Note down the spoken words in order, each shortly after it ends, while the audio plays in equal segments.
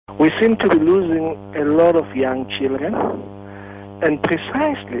We seem to be losing a lot of young children, and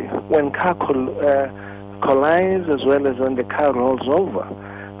precisely when car collides as well as when the car rolls over,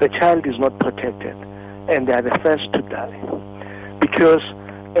 the child is not protected, and they are the first to die because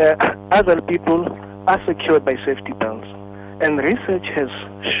other people are secured by safety belts. And research has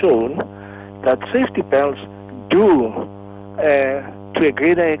shown that safety belts do, to a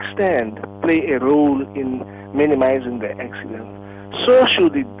greater extent, play a role in minimizing the accident. So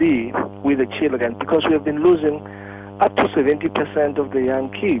should it be with the children, because we have been losing up to 70% of the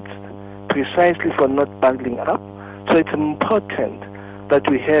young kids precisely for not buckling up. So it's important that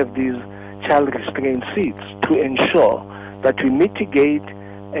we have these child restraint seats to ensure that we mitigate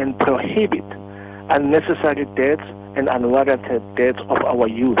and prohibit unnecessary deaths and unwarranted deaths of our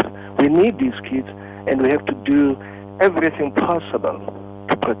youth. We need these kids, and we have to do everything possible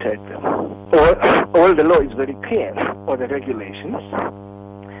to protect them. All the law is very clear, or the regulations.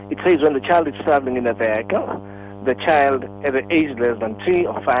 It says when the child is traveling in a vehicle, the child at the age less than 3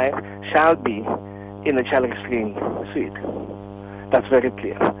 or 5 shall be in a child restraint seat. That's very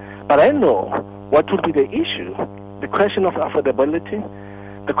clear. But I know what would be the issue, the question of affordability,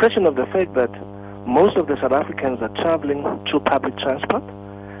 the question of the fact that most of the South Africans are traveling through public transport.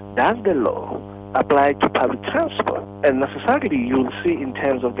 Does the law apply to public transport? And necessarily you'll see in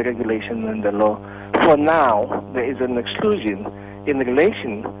terms of the regulation and the law, for now there is an exclusion in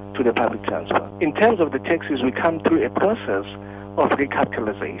relation to the public transport. In terms of the taxis, we come through a process of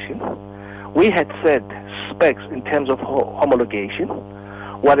recapitalization. We had set specs in terms of homologation,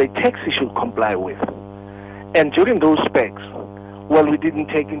 what a taxi should comply with. And during those specs, well, we didn't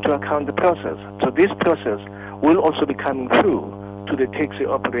take into account the process. So this process will also be coming through to the taxi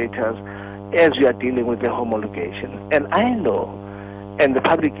operators as we are dealing with the homologation. And I know, and the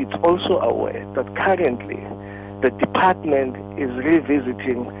public is also aware, that currently the department is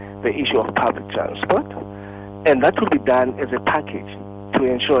revisiting the issue of public transport, and that will be done as a package to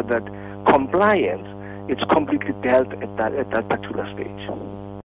ensure that compliance is completely dealt at that particular stage.